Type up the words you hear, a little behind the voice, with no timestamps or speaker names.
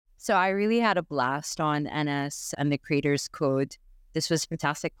So I really had a blast on NS and the Creators Code. This was a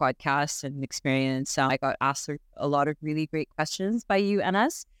fantastic podcast and experience. I got asked a lot of really great questions by you,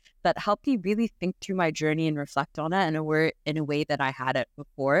 NS, that helped me really think through my journey and reflect on it in a way that I had it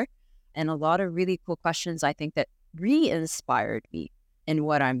before. And a lot of really cool questions, I think, that re-inspired me in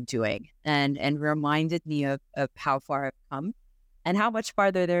what I'm doing and reminded me of how far I've come and how much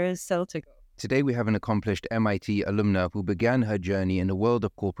farther there is still to go. Today we have an accomplished MIT alumna who began her journey in the world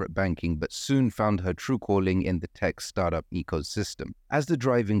of corporate banking but soon found her true calling in the tech startup ecosystem. As the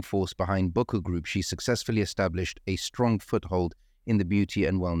driving force behind Bookr Group, she successfully established a strong foothold in the beauty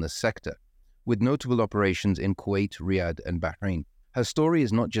and wellness sector, with notable operations in Kuwait, Riyadh, and Bahrain. Her story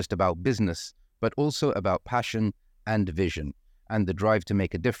is not just about business, but also about passion and vision, and the drive to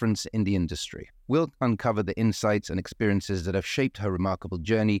make a difference in the industry. We'll uncover the insights and experiences that have shaped her remarkable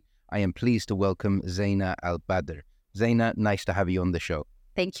journey. I am pleased to welcome Zaina Al-Badr. Zaina, nice to have you on the show.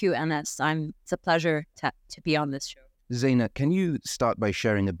 Thank you, Enes. It's a pleasure to be on this show. Zaina, can you start by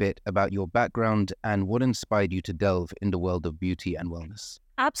sharing a bit about your background and what inspired you to delve in the world of beauty and wellness?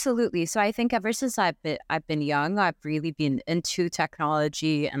 Absolutely. So I think ever since I've been young, I've really been into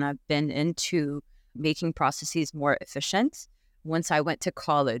technology and I've been into making processes more efficient. Once I went to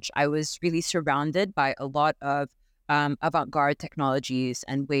college, I was really surrounded by a lot of avant-garde technologies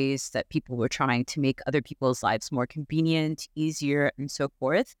and ways that people were trying to make other people's lives more convenient, easier, and so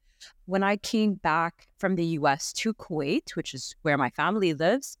forth. When I came back from the US to Kuwait, which is where my family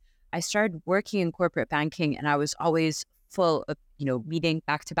lives, I started working in corporate banking, and I was always full of, meeting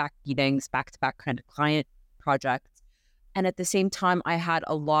back-to-back meetings, back-to-back kind of client projects. And at the same time, I had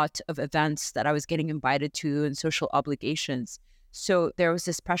a lot of events that I was getting invited to and social obligations. So there was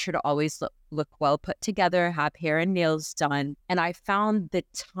this pressure to always look well put together, have hair and nails done. And I found the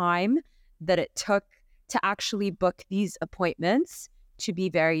time that it took to actually book these appointments to be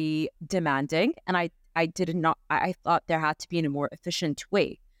very demanding. And I thought there had to be in a more efficient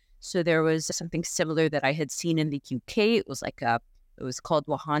way. So there was something similar that I had seen in the UK. It was called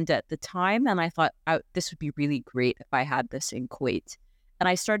Wahanda at the time. And I thought this would be really great if I had this in Kuwait. And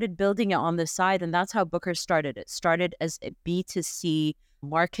I started building it on the side, and that's how Bookr started. It started as a B2C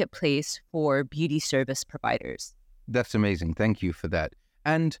marketplace for beauty service providers. That's amazing. Thank you for that.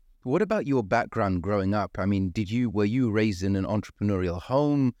 And what about your background growing up? I mean, were you raised in an entrepreneurial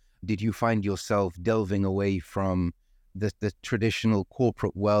home? Did you find yourself delving away from the traditional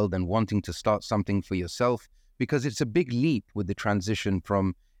corporate world and wanting to start something for yourself? Because it's a big leap with the transition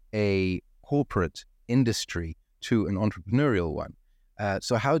from a corporate industry to an entrepreneurial one.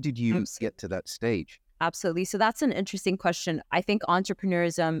 So how did you get to that stage? Absolutely. So that's an interesting question. I think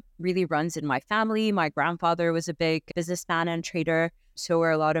entrepreneurism really runs in my family. My grandfather was a big businessman and trader. So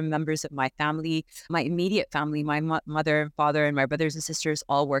were a lot of members of my family. My immediate family, my mother and father and my brothers and sisters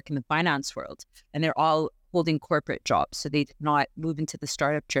all work in the finance world. And they're all holding corporate jobs. So they did not move into the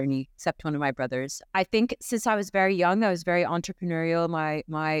startup journey, except one of my brothers. I think since I was very young, I was very entrepreneurial.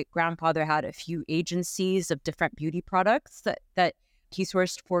 My grandfather had a few agencies of different beauty products that he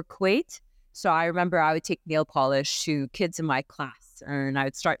sourced for Kuwait. So I remember I would take nail polish to kids in my class, and I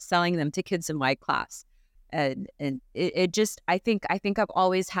would start selling them to kids in my class. And it just, I think I've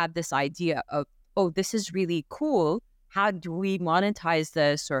always had this idea of, oh, this is really cool. How do we monetize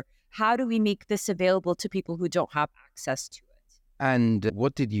this? Or how do we make this available to people who don't have access to it? And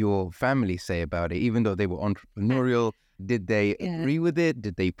what did your family say about it? Even though they were entrepreneurial, did they agree with it?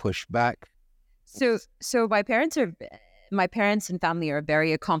 Did they push back? So my parents and family are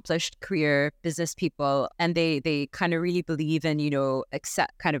very accomplished career business people, and they kind of really believe in,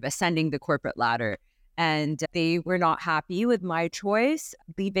 kind of ascending the corporate ladder. And they were not happy with my choice,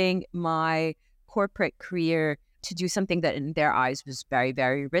 leaving my corporate career to do something that in their eyes was very,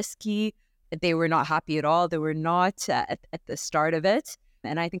 very risky. They were not happy at all. They were not at the start of it.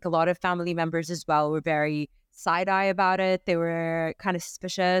 And I think a lot of family members as well were very side-eye about it. They were kind of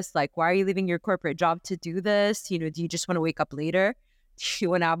suspicious, like, why are you leaving your corporate job to do this? Do you just want to wake up later? Do you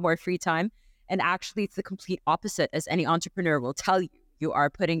want to have more free time? And actually, it's the complete opposite, as any entrepreneur will tell you. You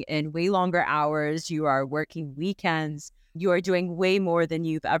are putting in way longer hours. You are working weekends. You are doing way more than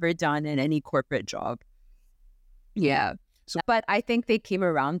you've ever done in any corporate job. Yeah. But I think they came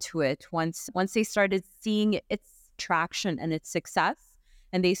around to it once they started seeing its traction and its success.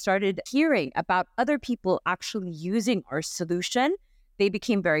 And they started hearing about other people actually using our solution. They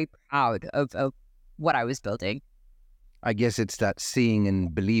became very proud of what I was building. I guess it's that seeing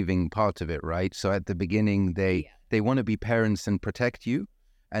and believing part of it, right? So at the beginning, they want to be parents and protect you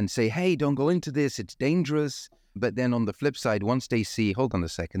and say, hey, don't go into this, it's dangerous. But then on the flip side, once they see, hold on a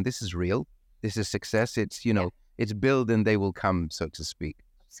second, this is real, this is success, it's, it's build and they will come, so to speak.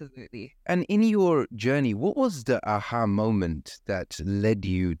 Absolutely. And in your journey, what was the aha moment that led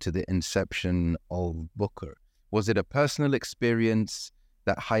you to the inception of Booker? Was it a personal experience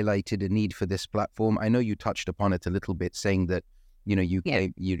that highlighted a need for this platform? I know you touched upon it a little bit, saying that Yeah.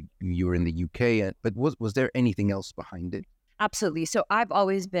 you were in the UK, but was there anything else behind it? Absolutely. So I've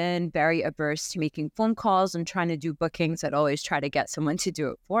always been very averse to making phone calls and trying to do bookings. I'd always try to get someone to do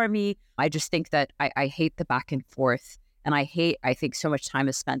it for me. I just think that I hate the back and forth, and I think so much time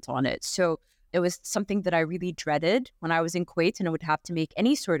is spent on it. So it was something that I really dreaded when I was in Kuwait and I would have to make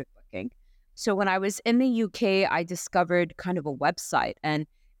any sort of booking. So when I was in the UK, I discovered kind of a website, and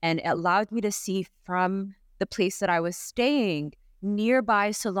it allowed me to see from the place that I was staying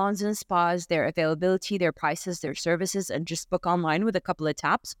nearby salons and spas, their availability, their prices, their services, and just book online with a couple of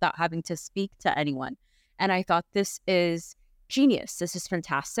taps without having to speak to anyone. And I thought, this is genius. This is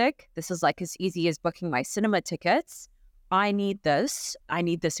fantastic. This is like as easy as booking my cinema tickets. I need this. I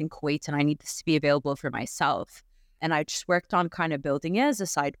need this in Kuwait, and I need this to be available for myself. And I just worked on kind of building it as a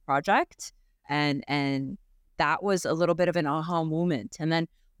side project. And that was a little bit of an aha moment. And then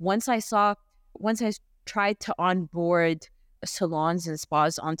once I saw, once I tried to onboard salons and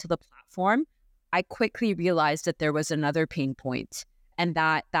spas onto the platform, I quickly realized that there was another pain point, and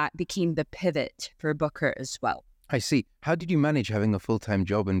that became the pivot for Bookr as well. I see. How did you manage having a full-time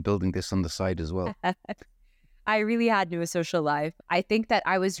job and building this on the side as well? I really had no social life. I think that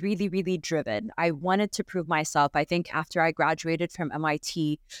I was really, really driven. I wanted to prove myself. I think after I graduated from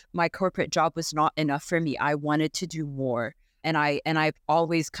MIT, my corporate job was not enough for me. I wanted to do more. And I've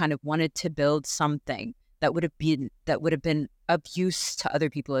always kind of wanted to build something that would have been of use to other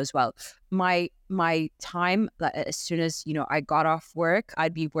people as well. My time, as soon as I got off work,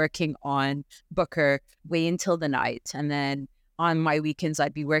 I'd be working on Bookr way until the night, and then on my weekends,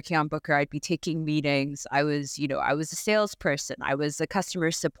 I'd be working on Bookr. I'd be taking meetings. I was a salesperson. I was a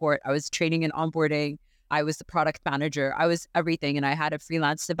customer support. I was training and onboarding. I was the product manager. I was everything. And I had a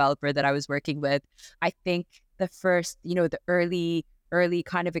freelance developer that I was working with. I think the first, the early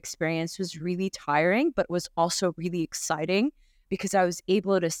kind of experience was really tiring, but was also really exciting because I was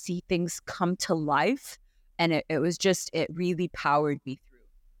able to see things come to life. And it really powered me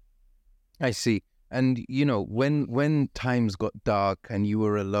through. I see. And when times got dark and you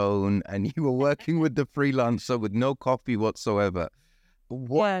were alone and you were working with the freelancer with no coffee whatsoever,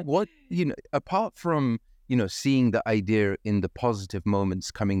 Yeah. what apart from seeing the idea in the positive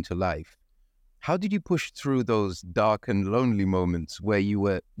moments coming to life, how did you push through those dark and lonely moments where you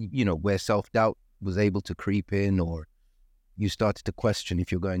were, where self-doubt was able to creep in, or you started to question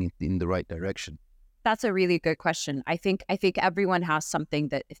if you're going in the right direction? That's a really good question. I think everyone has something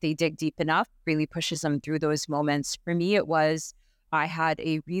that, if they dig deep enough, really pushes them through those moments. For me, it was I had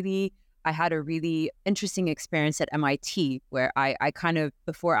a really interesting experience at MIT where I kind of,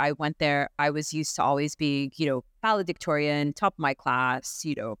 before I went there, I was used to always being, valedictorian, top of my class,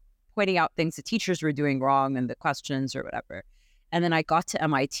 pointing out things the teachers were doing wrong and the questions or whatever. And then I got to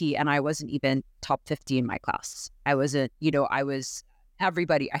MIT and I wasn't even top 50 in my class. I wasn't, I was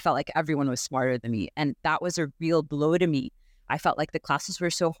everybody. I felt like everyone was smarter than me. And that was a real blow to me. I felt like the classes were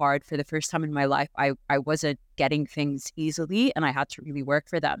so hard. For the first time in my life, I wasn't getting things easily and I had to really work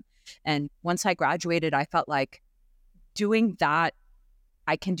for them. And once I graduated, I felt like doing that,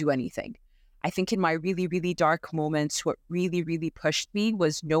 I can do anything. I think in my really, really dark moments, what really, really pushed me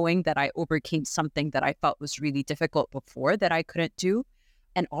was knowing that I overcame something that I felt was really difficult before that I couldn't do.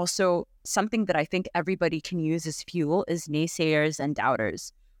 And also something that I think everybody can use as fuel is naysayers and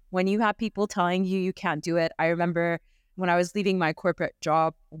doubters. When you have people telling you you can't do it, I remember when I was leaving my corporate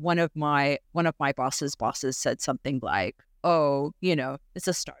job, one of my bosses said something like, "Oh, it's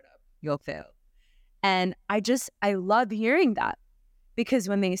a startup, you'll fail." And I love hearing that. Because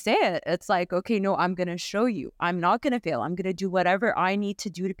when they say it, it's like, okay, no, I'm going to show you. I'm not going to fail. I'm going to do whatever I need to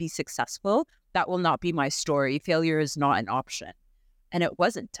do to be successful. That will not be my story. Failure is not an option. And it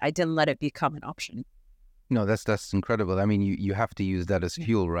wasn't. I didn't let it become an option. No, that's incredible. I mean, you have to use that as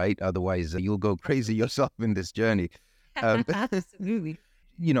fuel, right? Otherwise, you'll go crazy yourself in this journey. Absolutely.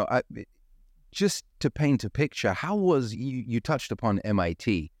 I, just to paint a picture, how was you touched upon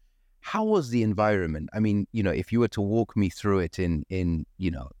MIT? How was the environment? I mean, if you were to walk me through it in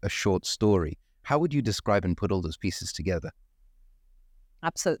a short story, how would you describe and put all those pieces together?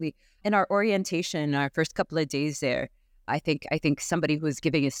 Absolutely. In our orientation, our first couple of days there, I think somebody who was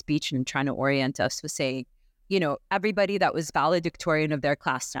giving a speech and trying to orient us was saying, everybody that was valedictorian of their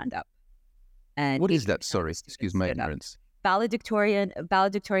class stand up. And What is that? 80% of Sorry, the excuse students my stood up. ignorance.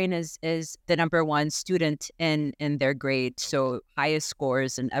 Valedictorian is the number one student in their grade, so highest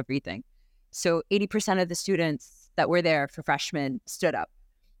scores and everything. So 80% of the students that were there for freshmen stood up.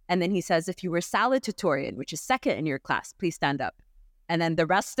 And then he says, if you were salutatorian, which is second in your class, please stand up. And then the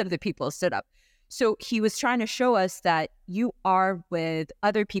rest of the people stood up. So he was trying to show us that you are with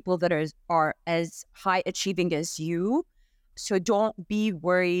other people that are as high achieving as you. So don't be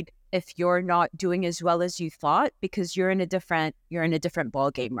worried if you're not doing as well as you thought, because you're in a different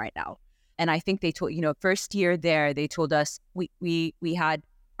ball game right now. And I think they told, first year there, they told us we had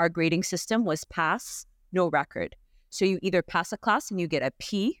our grading system was pass, no record. So you either pass a class and you get a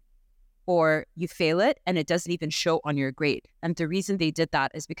P, or you fail it and it doesn't even show on your grade. And the reason they did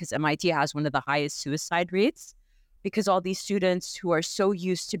that is because MIT has one of the highest suicide rates, because all these students who are so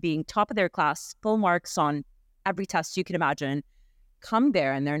used to being top of their class, full marks on every test you can imagine, come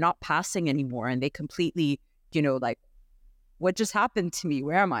there and they're not passing anymore. And they completely, like, what just happened to me?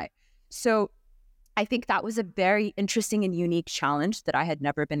 Where am I? So I think that was a very interesting and unique challenge that I had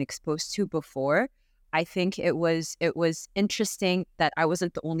never been exposed to before. I think it was interesting that I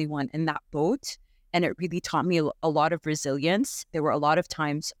wasn't the only one in that boat, and it really taught me a lot of resilience. There were a lot of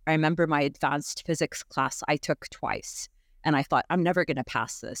times, I remember my advanced physics class I took twice, and I thought, I'm never going to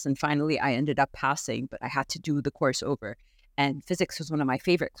pass this. And finally, I ended up passing, but I had to do the course over. And physics was one of my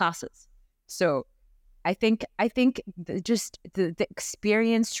favorite classes. So I think the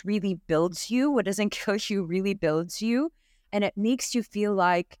experience really builds you. What doesn't kill you really builds you. And it makes you feel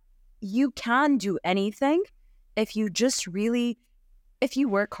like you can do anything if you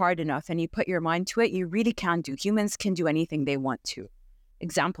work hard enough and you put your mind to it. You really can do. Humans can do anything they want to.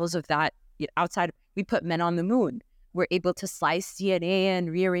 Examples of that, outside, we put men on the moon. We're able to slice DNA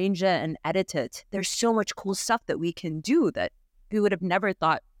and rearrange it and edit it. There's so much cool stuff that we can do that we would have never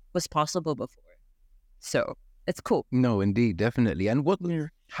thought was possible before. So it's cool. No, indeed, definitely. And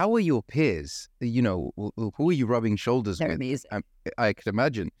how are your peers? Who are you rubbing shoulders They're with? amazing. I could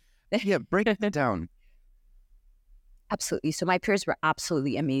imagine. Yeah, break it down. Absolutely. So my peers were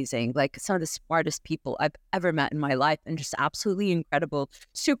absolutely amazing. Like some of the smartest people I've ever met in my life, and just absolutely incredible,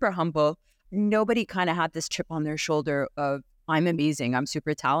 super humble. Nobody kind of had this chip on their shoulder of, I'm amazing, I'm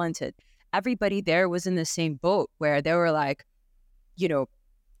super talented. Everybody there was in the same boat where they were like,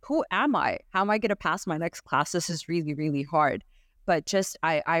 who am I? How am I going to pass my next class? This is really, really hard. But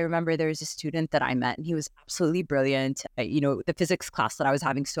I remember there was a student that I met and he was absolutely brilliant. The physics class that I was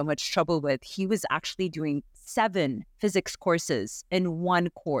having so much trouble with, he was actually doing 7 physics courses in one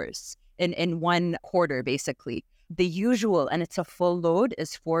course, in one quarter, basically. The usual, and it's a full load,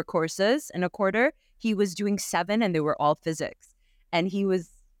 is 4 courses in a quarter. He was doing 7 and they were all physics. And he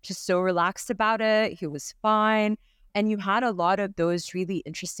was just so relaxed about it. He was fine. And you had a lot of those really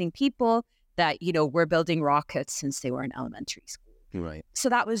interesting people that, were building rockets since they were in elementary school. Right. So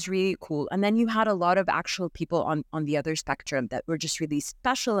that was really cool. And then you had a lot of actual people on the other spectrum that were just really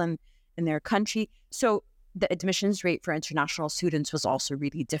special in their country. So the admissions rate for international students was also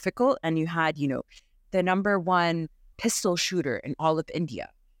really difficult. And you had, the number one pistol shooter in all of India.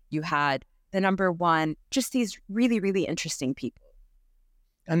 You had the number one, just these really, really interesting people.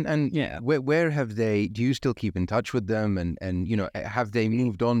 And yeah, where have they? Do you still keep in touch with them? And have they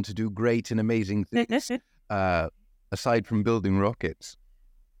moved on to do great and amazing things aside from building rockets?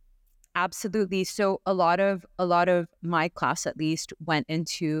 Absolutely. So a lot of my class, at least, went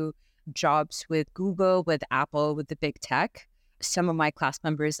into jobs with Google, with Apple, with the big tech. Some of my class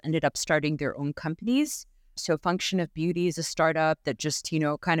members ended up starting their own companies. So Function of Beauty is a startup that just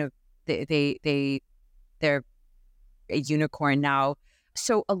kind of they're a unicorn now.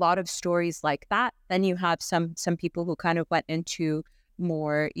 So a lot of stories like that. Then you have some people who kind of went into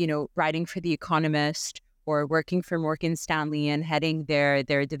more, writing for The Economist or working for Morgan Stanley and heading their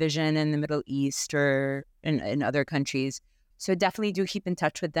division in the Middle East or in other countries. So definitely do keep in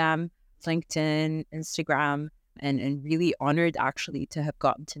touch with them, LinkedIn, Instagram, and really honored actually to have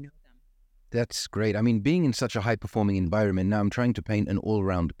gotten to know them. That's great. I mean, being in such a high-performing environment, now I'm trying to paint an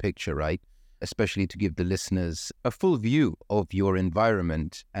all-round picture, right? Especially to give the listeners a full view of your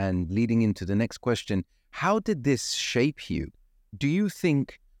environment. And leading into the next question, how did this shape you? Do you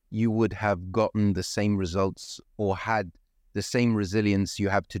think you would have gotten the same results or had the same resilience you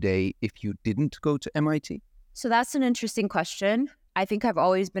have today if you didn't go to MIT? So that's an interesting question. I think I've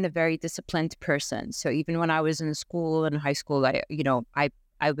always been a very disciplined person. So even when I was in school and high school,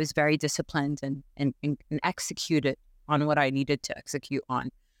 I was very disciplined and executed on what I needed to execute on.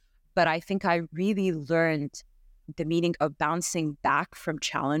 But I think I really learned the meaning of bouncing back from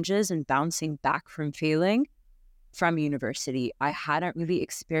challenges and bouncing back from failing from university. I hadn't really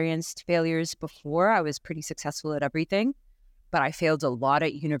experienced failures before. I was pretty successful at everything, but I failed a lot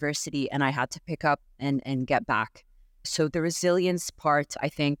at university and I had to pick up and get back. So the resilience part, I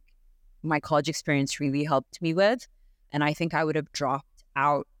think my college experience really helped me with. And I think I would have dropped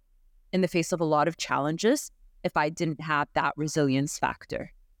out in the face of a lot of challenges if I didn't have that resilience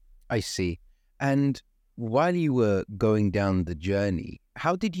factor. I see. And while you were going down the journey,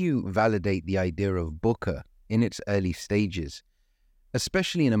 how did you validate the idea of Bookr in its early stages,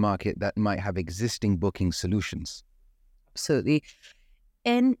 especially in a market that might have existing booking solutions? Absolutely.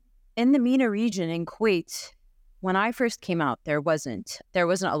 In the MENA region in Kuwait, when I first came out, there wasn't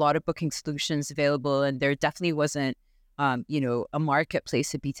a lot of booking solutions available, and there definitely wasn't a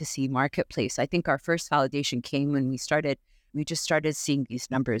marketplace, a B2C marketplace. I think our first validation came when we just started seeing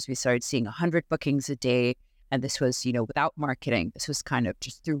these numbers. We started seeing 100 bookings a day. And this was, without marketing. This was kind of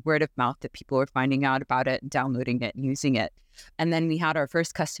just through word of mouth that people were finding out about it and downloading it and using it. And then we had our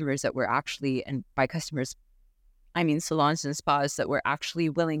first customers that were actually, and by customers, I mean salons and spas that were actually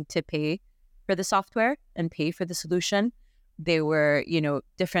willing to pay for the software and pay for the solution. They were,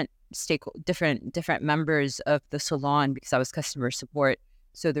 different members of the salon, because I was customer support.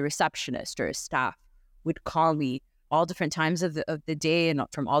 So the receptionist or staff would call me all different times of the day and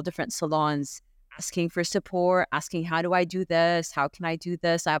from all different salons, asking for support, asking, how do I do this? How can I do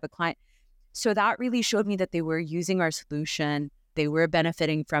this? I have a client. So that really showed me that they were using our solution. They were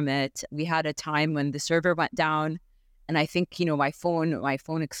benefiting from it. We had a time when the server went down, and I think, my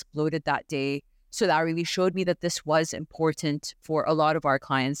phone exploded that day. So that really showed me that this was important for a lot of our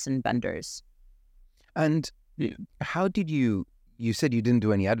clients and vendors. And how did you said you didn't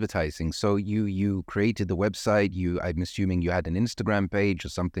do any advertising. So you created the website, I'm assuming you had an Instagram page or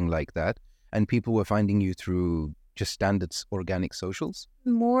something like that, and people were finding you through just standard organic socials?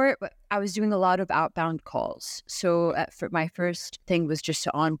 I was doing a lot of outbound calls. So for my first thing was just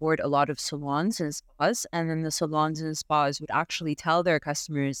to onboard a lot of salons and spas. And then the salons and spas would actually tell their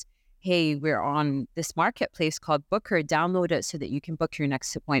customers, hey, we're on this marketplace called Bookr, download it so that you can book your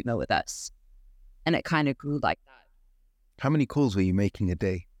next appointment with us. And it kind of grew like that. How many calls were you making a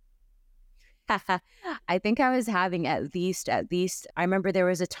day? I think I was having at least, I remember there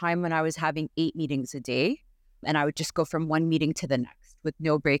was a time when I was having 8 meetings a day, and I would just go from one meeting to the next with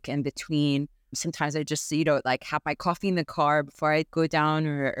no break in between. Sometimes I just, have my coffee in the car before I go down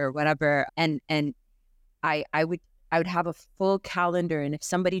or whatever. And I would have a full calendar. And if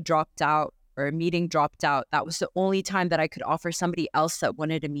somebody dropped out or a meeting dropped out, that was the only time that I could offer somebody else that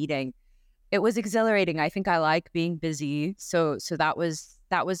wanted a meeting. It was exhilarating. I think I like being busy. So that was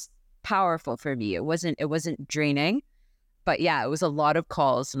powerful for me. It wasn't draining, but yeah, it was a lot of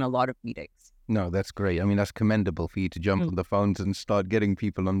calls and a lot of meetings. No, that's great. I mean, that's commendable for you to jump on the phones and start getting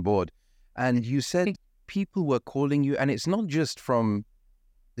people on board. And you said people were calling you, and it's not just from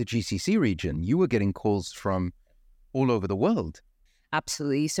the GCC region. You were getting calls from all over the world.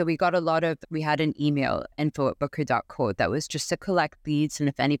 Absolutely. So we had an email, info@bookr.co, that was just to collect leads. And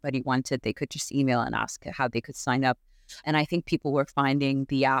if anybody wanted, they could just email and ask how they could sign up. And I think people were finding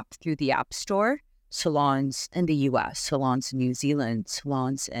the app through the App Store, salons in the US, salons in New Zealand,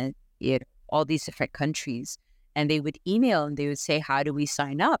 salons in all these different countries. And they would email and they would say, how do we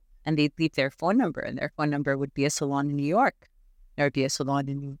sign up? And they'd leave their phone number, and their phone number would be a salon in New York. There would be a salon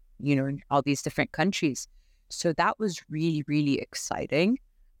in, in all these different countries. So that was really, really exciting.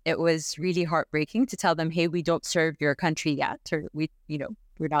 It was really heartbreaking to tell them, hey, we don't serve your country yet, or we're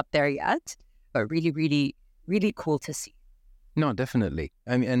not there yet, but really, really, really cool to see. No, definitely.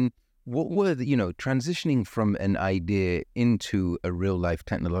 I mean, and what were the, transitioning from an idea into a real life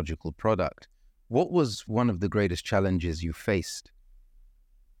technological product, what was one of the greatest challenges you faced?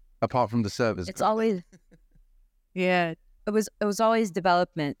 Apart from the service? It's always, yeah. It was always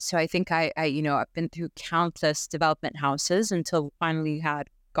development. So I think I've been through countless development houses until we finally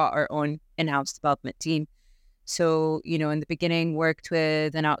got our own in-house development team. So, in the beginning, worked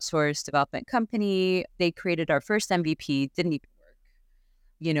with an outsourced development company. They created our first MVP, didn't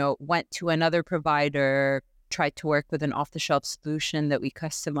even work. Went to another provider, tried to work with an off-the-shelf solution that we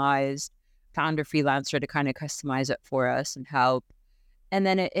customized, found a freelancer to kind of customize it for us and help. And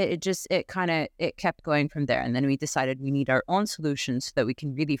then it kept going from there. And then we decided we need our own solution so that we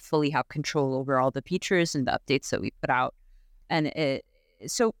can really fully have control over all the features and the updates that we put out. And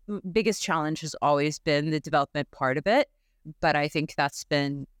so biggest challenge has always been the development part of it. But I think that's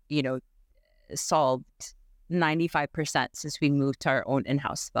been, solved 95% since we moved to our own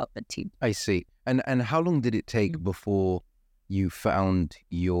in-house development team. I see. And how long did it take before you found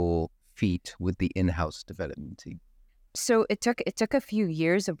your feet with the in-house development team? So it took a few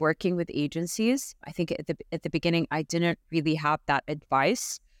years of working with agencies. I think at the beginning, I didn't really have that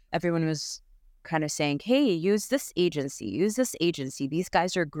advice. Everyone was kind of saying, hey, use this agency. These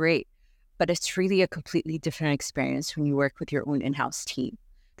guys are great. But it's really a completely different experience when you work with your own in-house team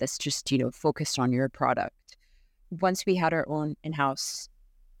that's just, focused on your product. Once we had our own in-house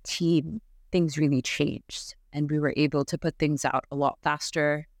team, things really changed. And we were able to put things out a lot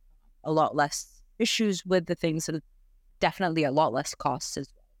faster, a lot less issues with the things, and definitely a lot less costs as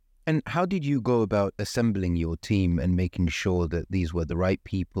well. And how did you go about assembling your team and making sure that these were the right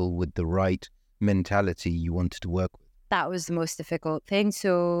people with the right mentality you wanted to work with? That was the most difficult thing.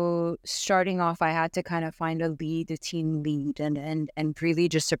 So starting off, I had to kind of find a lead, a team lead, and really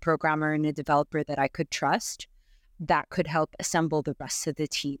just a programmer and a developer that I could trust that could help assemble the rest of the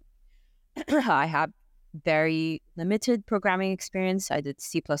team. I have very limited programming experience. I did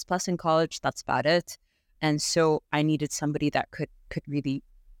C++ in college. That's about it. And so I needed somebody that could really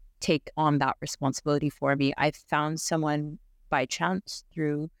take on that responsibility for me. I found someone by chance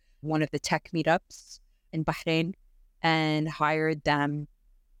through one of the tech meetups in Bahrain and hired them,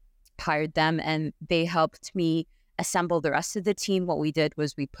 and they helped me assemble the rest of the team. What we did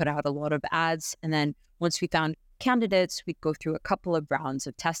was we put out a lot of ads, and then once we found candidates, we'd go through a couple of rounds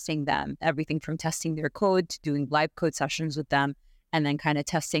of testing them, everything from testing their code to doing live code sessions with them, and then kind of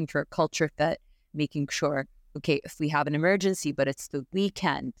testing for a culture fit, making sure, okay, if we have an emergency, but it's the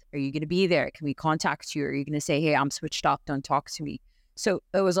weekend, are you going to be there? Can we contact you? Are you going to say, hey, I'm switched off, don't talk to me? So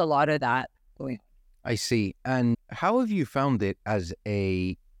there was a lot of that going on. I see. And how have you found it as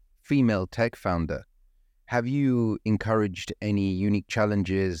a female tech founder? Have you encouraged any unique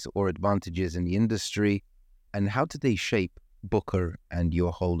challenges or advantages in the industry? And how did they shape Bookr and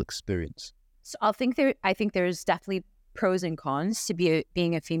your whole experience? So I think there's definitely pros and cons to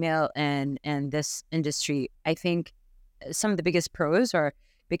being a female in this industry. I think some of the biggest pros are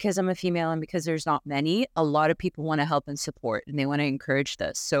because I'm a female and because there's not many, a lot of people want to help and support and they want to encourage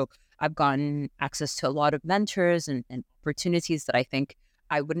this. So I've gotten access to a lot of mentors and opportunities that I think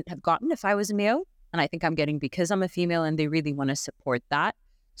I wouldn't have gotten if I was a male. And I think I'm getting because I'm a female and they really want to support that.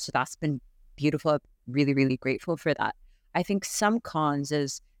 So that's been beautiful. I'm really, really grateful for that. I think some cons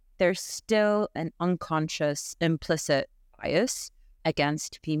is there's still an unconscious, implicit bias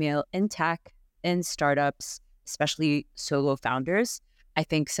against female in tech, in startups, especially solo founders. I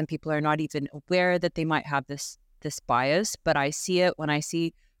think some people are not even aware that they might have this bias, but I see it when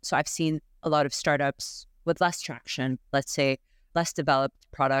so I've seen a lot of startups with less traction, let's say less developed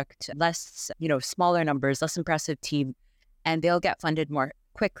product, less, smaller numbers, less impressive team, and they'll get funded more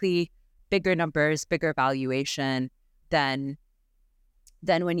quickly, bigger numbers, bigger valuation than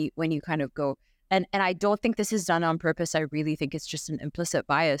when you kind of go. And I don't think this is done on purpose. I really think it's just an implicit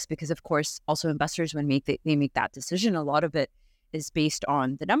bias because, of course, also investors, when they make that decision, a lot of it is based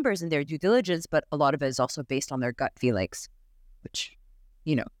on the numbers and their due diligence, but a lot of it is also based on their gut feelings, which,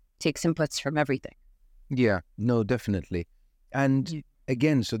 takes inputs from everything. Yeah, no, definitely. And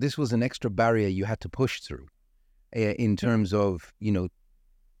again, so this was an extra barrier you had to push through in terms of,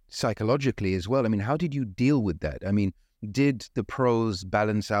 psychologically as well. I mean, how did you deal with that? I mean, did the pros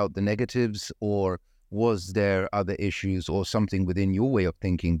balance out the negatives, or was there other issues or something within your way of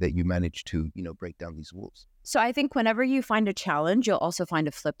thinking that you managed to, break down these walls? So I think whenever you find a challenge, you'll also find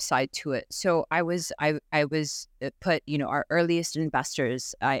a flip side to it. So I was put, our earliest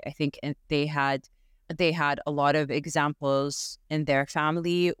investors, I think they had a lot of examples in their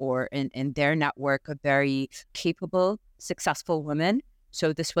family or in their network of very capable, successful women.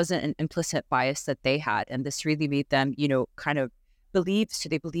 So this wasn't an implicit bias that they had. And this really made them, kind of believe. So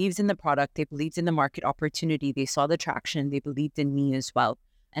they believed in the product. They believed in the market opportunity. They saw the traction. They believed in me as well.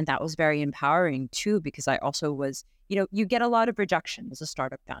 And that was very empowering too, because I also was, you get a lot of rejection as a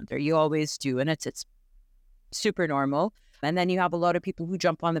startup founder. You always do. And it's super normal. And then you have a lot of people who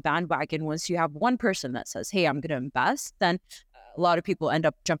jump on the bandwagon. Once you have one person that says, hey, I'm going to invest, then a lot of people end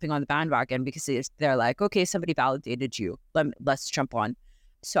up jumping on the bandwagon because they're like, okay, somebody validated you. Let's jump on.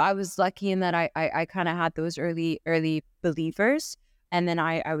 So I was lucky in that I kind of had those early believers. And then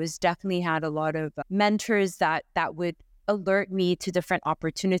I was definitely had a lot of mentors that would alert me to different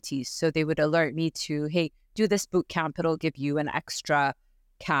opportunities. So they would alert me to, hey, do this boot camp. It'll give you an extra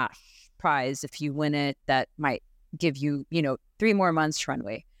cash prize if you win it that might give you, 3 more months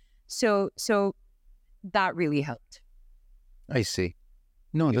runway. So that really helped. I see.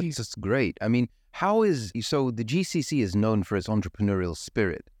 No, that's just great. I mean, so the GCC is known for its entrepreneurial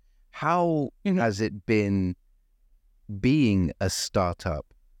spirit. How has it been being a startup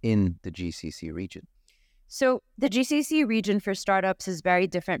in the GCC region? So the GCC region for startups is very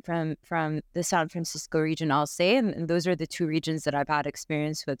different from the San Francisco region, I'll say. And those are the two regions that I've had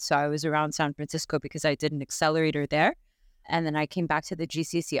experience with. So I was around San Francisco because I did an accelerator there. And then I came back to the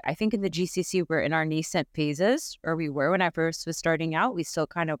GCC. I think in the GCC, we're in our nascent phases, or we were when I first was starting out. We still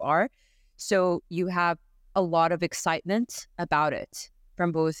kind of are. So you have a lot of excitement about it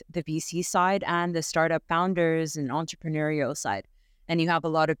from both the VC side and the startup founders and entrepreneurial side. And you have a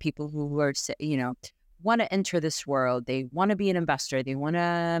lot of people who are, want to enter this world. They want to be an investor. They want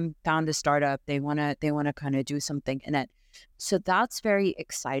to found a startup. They want to kind of do something in it. So that's very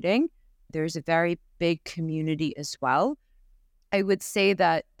exciting. There's a very big community as well. I would say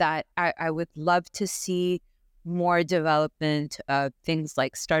that I would love to see more development of things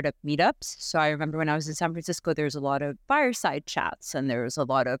like startup meetups. So I remember when I was in San Francisco, there was a lot of fireside chats, and there was a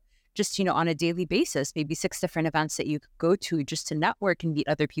lot of just, on a daily basis, maybe 6 different events that you could go to just to network and meet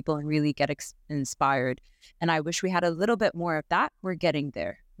other people and really get inspired. And I wish we had a little bit more of that. We're getting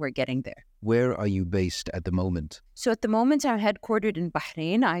there. Where are you based at the moment? So at the moment, I'm headquartered in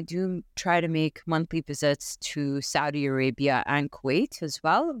Bahrain. I do try to make monthly visits to Saudi Arabia and Kuwait as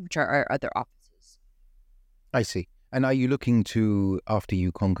well, which are our other offices. I see. And are you looking to, after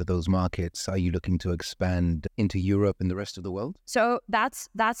you conquer those markets, are you looking to expand into Europe and the rest of the world? So that's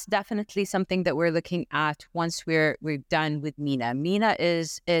definitely something that we're looking at once we're done with MENA. MENA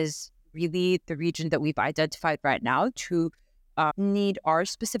is really the region that we've identified right now to need our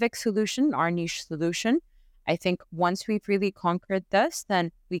specific solution, our niche solution. I think once we've really conquered this, then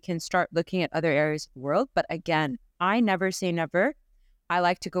we can start looking at other areas of the world. But again, I never say never. I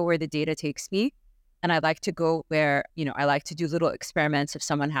like to go where the data takes me. And I like to go where, I like to do little experiments if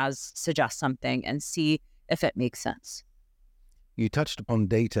someone suggests something and see if it makes sense. You touched upon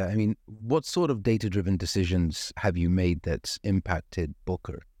data. I mean, what sort of data-driven decisions have you made that's impacted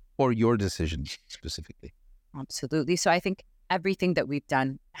Bookr, or your decisions specifically? Absolutely. So I think everything that we've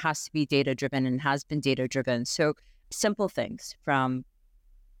done has to be data-driven and has been data-driven. So simple things from,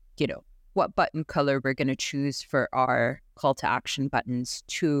 what button color we're going to choose for our call to action buttons,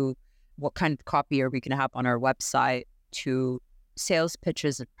 to what kind of copy are we going to have on our website, to sales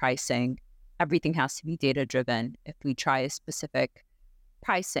pitches and pricing. Everything has to be data-driven. If we try a specific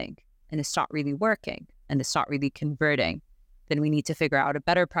pricing and it's not really working and it's not really converting, then we need to figure out a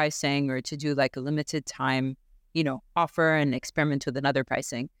better pricing, or to do like a limited time, offer and experiment with another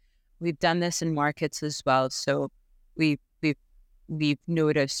pricing. We've done this in markets as well. So we've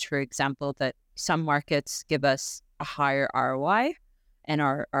noticed, for example, that some markets give us a higher ROI and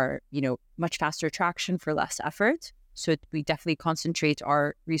are much faster traction for less effort. So we definitely concentrate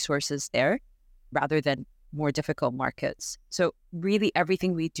our resources there rather than more difficult markets. So really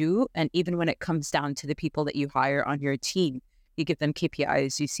everything we do, and even when it comes down to the people that you hire on your team, you give them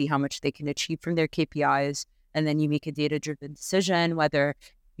KPIs, you see how much they can achieve from their KPIs, and then you make a data-driven decision whether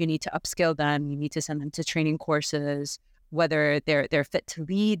you need to upskill them, you need to send them to training courses, whether they're fit to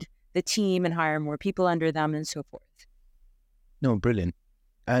lead the team and hire more people under them, and so forth. No, brilliant.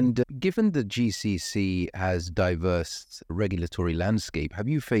 And given the GCC has diverse regulatory landscape, have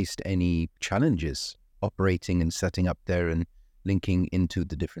you faced any challenges operating and setting up there and linking into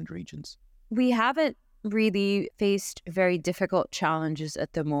the different regions? We haven't really faced very difficult challenges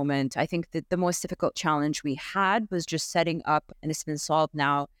at the moment. I think that the most difficult challenge we had was just setting up, and it's been solved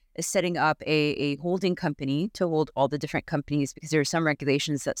now, is setting up a holding company to hold all the different companies, because there are some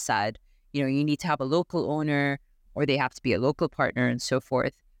regulations that said, you need to have a local owner, or they have to be a local partner, and so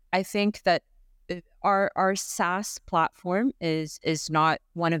forth. I think that our SaaS platform is not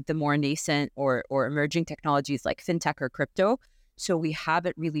one of the more nascent or emerging technologies like fintech or crypto. So we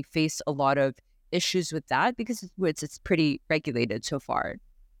haven't really faced a lot of issues with that because it's pretty regulated so far.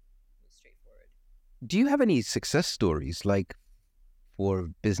 Straightforward. Do you have any success stories, like for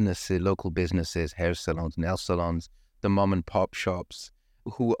businesses, local businesses, hair salons, nail salons, the mom and pop shops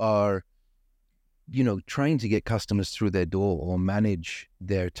who are trying to get customers through their door or manage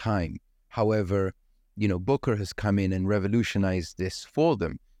their time? However, Bookr has come in and revolutionized this for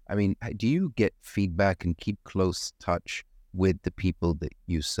them. I mean, do you get feedback and keep close touch with the people that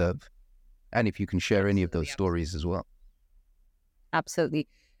you serve? And if you can share any of those stories as well. Absolutely.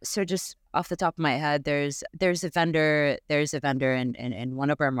 So just off the top of my head, there's a vendor in one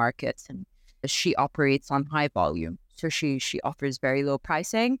of our markets, and she operates on high volume. So she offers very low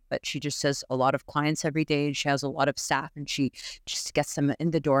pricing, but she just has a lot of clients every day, and she has a lot of staff, and she just gets them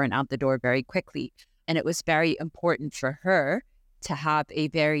in the door and out the door very quickly. And it was very important for her to have a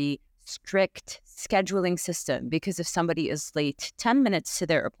very strict scheduling system, because if somebody is late 10 minutes to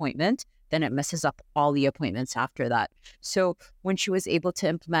their appointment, then it messes up all the appointments after that. So when she was able to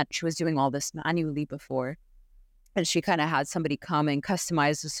implement, she was doing all this manually before, and she kind of had somebody come and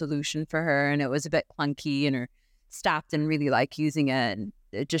customize the solution for her, and it was a bit clunky, and her staff didn't really like using it, and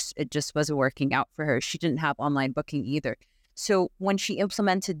it just wasn't working out for her. She didn't have online booking either. So when she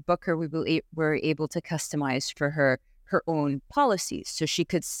implemented Bookr, we were able to customize for her own policies. So she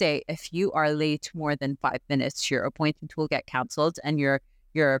could say, if you are late more than 5 minutes, your appointment will get canceled and your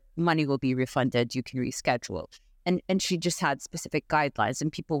money will be refunded. You can reschedule. And she just had specific guidelines,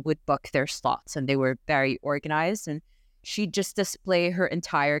 and people would book their slots, and they were very organized. And she'd just display her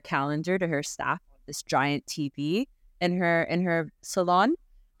entire calendar to her staff on this giant TV in her salon.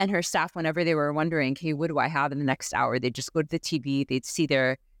 And her staff, whenever they were wondering, hey, what do I have in the next hour? They'd just go to the TV, they'd see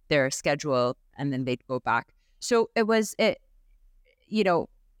their schedule, and then they'd go back. So you know,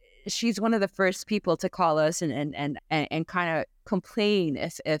 she's one of the first people to call us and kind of complain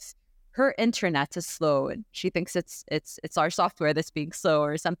if her internet is slow, and she thinks it's our software that's being slow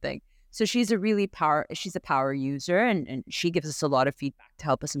or something. So she's a power user, and she gives us a lot of feedback to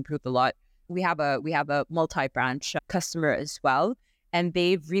help us improve a lot. We have a multi-branch customer as well, and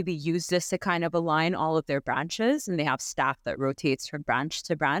they've really used this to kind of align all of their branches, and they have staff that rotates from branch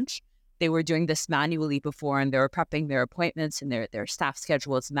to branch. They were doing this manually before, and they were prepping their appointments and their staff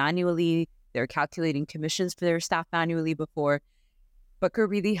schedules manually. They're calculating commissions for their staff manually before. Bookr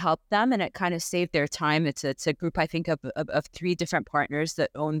really helped them, and it kind of saved their time. It's a group, I think, of 3 different partners that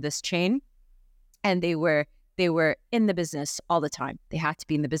own this chain, and they were in the business all the time. They had to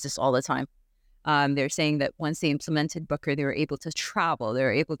be in the business all the time. They're saying that once they implemented Bookr, they were able to travel. They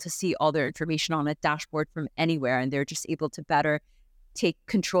were able to see all their information on a dashboard from anywhere, and they're just able to better take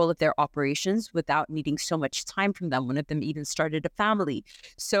control of their operations without needing so much time from them. One of them even started a family.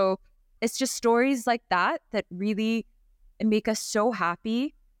 So it's just stories like that that really make us so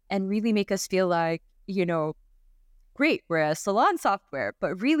happy and really make us feel like, great, we're a salon software,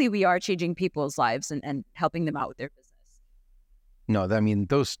 but really we are changing people's lives and helping them out with their business. No, I mean,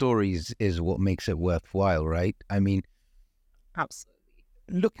 those stories is what makes it worthwhile, right? I mean, absolutely.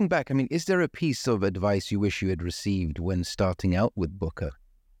 Looking back, I mean, is there a piece of advice you wish you had received when starting out with Bookr?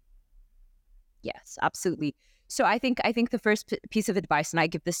 Yes, absolutely. So I think the first piece of advice, and I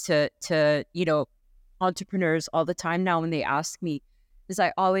give this to entrepreneurs all the time now when they ask me, is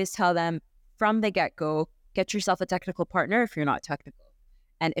I always tell them from the get-go, get yourself a technical partner if you're not technical.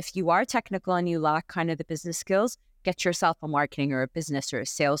 And if you are technical and you lack kind of the business skills, get yourself a marketing or a business or a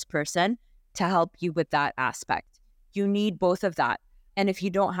salesperson to help you with that aspect. You need both of that. And if you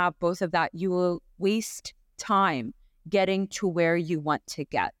don't have both of that, you will waste time getting to where you want to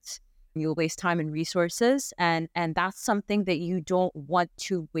get. You'll waste time and resources. And that's something that you don't want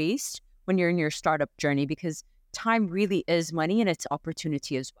to waste when you're in your startup journey, because time really is money and it's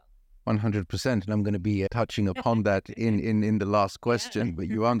opportunity as well. 100%. And I'm going to be touching upon that in the last question, but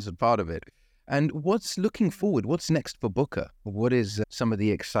you answered part of it. And what's looking forward? What's next for Bookr? What is some of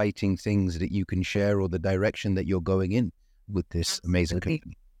the exciting things that you can share, or the direction that you're going in with this amazing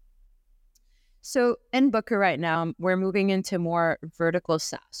company? So in Bookr right now, we're moving into more vertical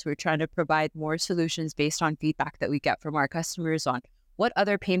SaaS. We're trying to provide more solutions based on feedback that we get from our customers on what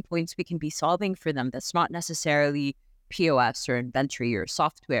other pain points we can be solving for them that's not necessarily POS or inventory or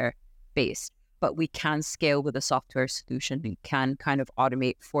software based, but we can scale with a software solution and can kind of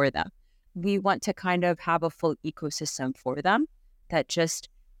automate for them. We want to kind of have a full ecosystem for them that just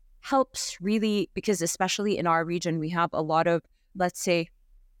helps really, because especially in our region, we have a lot of, let's say,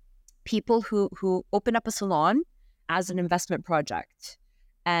 people who open up a salon as an investment project,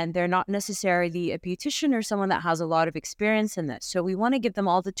 and they're not necessarily a beautician or someone that has a lot of experience in this. So we want to give them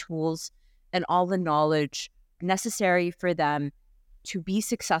all the tools and all the knowledge necessary for them to be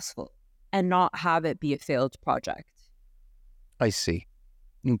successful and not have it be a failed project. I see.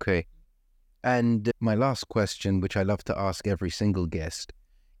 Okay. And my last question, which I love to ask every single guest,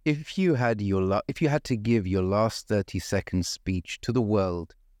 if you had to give your last 30-second speech to the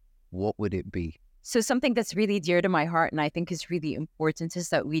world, what would it be? So something that's really dear to my heart and I think is really important is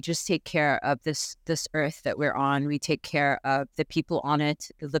that we just take care of this earth that we're on. We take care of the people on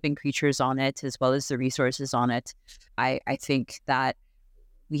it, the living creatures on it, as well as the resources on it. I think that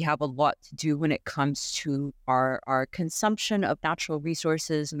we have a lot to do when it comes to our consumption of natural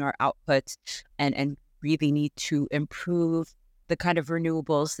resources and our output, and really need to improve the kind of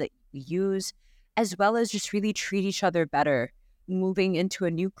renewables that we use, as well as just really treat each other better. Moving into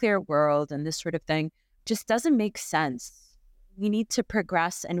a nuclear world and this sort of thing just doesn't make sense. We need to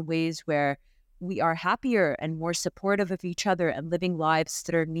progress in ways where we are happier and more supportive of each other and living lives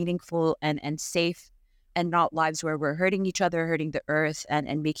that are meaningful and safe, and not lives where we're hurting each other, hurting the earth,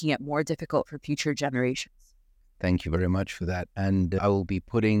 and making it more difficult for future generations. Thank you very much for that. And I will be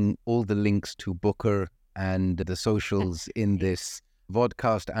putting all the links to Bookr and the socials in this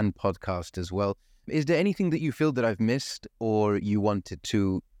vodcast and podcast as well. Is there anything that you feel that I've missed or you wanted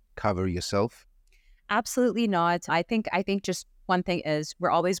to cover yourself? Absolutely not. I think just one thing is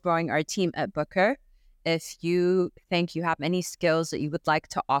we're always growing our team at Bookr. If you think you have any skills that you would like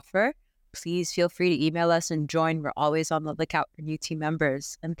to offer, please feel free to email us and join. We're always on the lookout for new team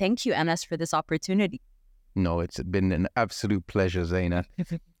members. And thank you, Enes, for this opportunity. No, it's been an absolute pleasure, Zaina.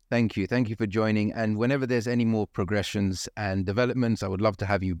 Thank you. Thank you for joining. And whenever there's any more progressions and developments, I would love to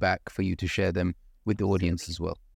have you back for you to share them with the audience Absolutely. as well.